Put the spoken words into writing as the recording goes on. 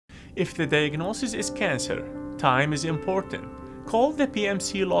If the diagnosis is cancer, time is important. Call the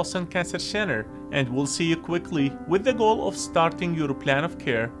PMC Lawson Cancer Center and we'll see you quickly with the goal of starting your plan of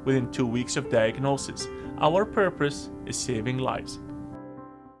care within 2 weeks of diagnosis. Our purpose is saving lives.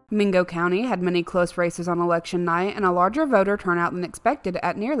 Mingo County had many close races on election night and a larger voter turnout than expected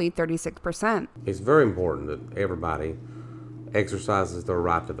at nearly 36%. It's very important that everybody exercises their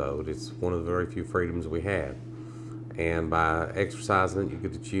right to vote. It's one of the very few freedoms we have. And by exercising it, you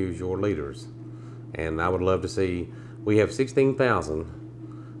get to choose your leaders. And I would love to see, we have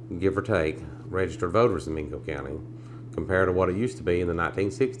 16,000, give or take, registered voters in Mingo County, compared to what it used to be in the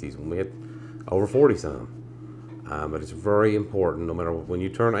 1960s when we had over 40-some. But it's very important, no matter when you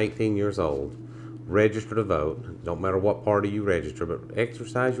turn 18 years old, register to vote. Don't matter what party you register, but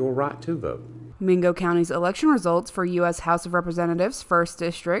exercise your right to vote. Mingo County's election results for U.S. House of Representatives 1st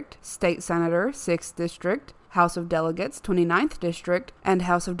District, State Senator 6th District, House of Delegates 29th District, and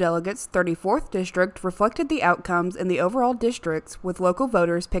House of Delegates 34th District reflected the outcomes in the overall districts, with local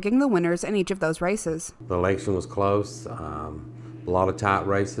voters picking the winners in each of those races. The election was close, a lot of tight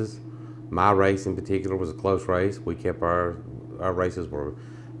races. My race in particular was a close race. We kept our races were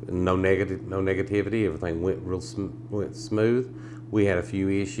no negativity. Everything went smooth. We had a few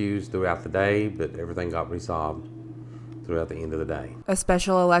issues throughout the day, but everything got resolved throughout the end of the day. A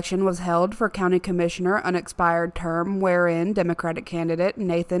special election was held for County Commissioner unexpired term, wherein Democratic candidate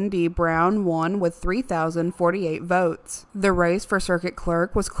Nathan D. Brown won with 3,048 votes. The race for Circuit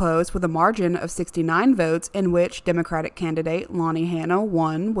Clerk was closed with a margin of 69 votes, in which Democratic candidate Lonnie Hanna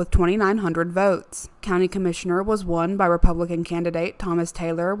won with 2,900 votes. County Commissioner was won by Republican candidate Thomas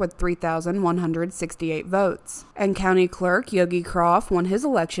Taylor with 3,168 votes. And County Clerk Yogi Croft won his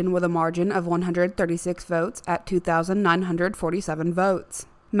election with a margin of 136 votes at 2,947 votes.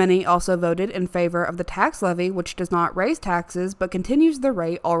 Many also voted in favor of the tax levy, which does not raise taxes but continues the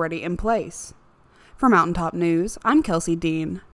rate already in place. For Mountaintop News, I'm Kelsey Dean.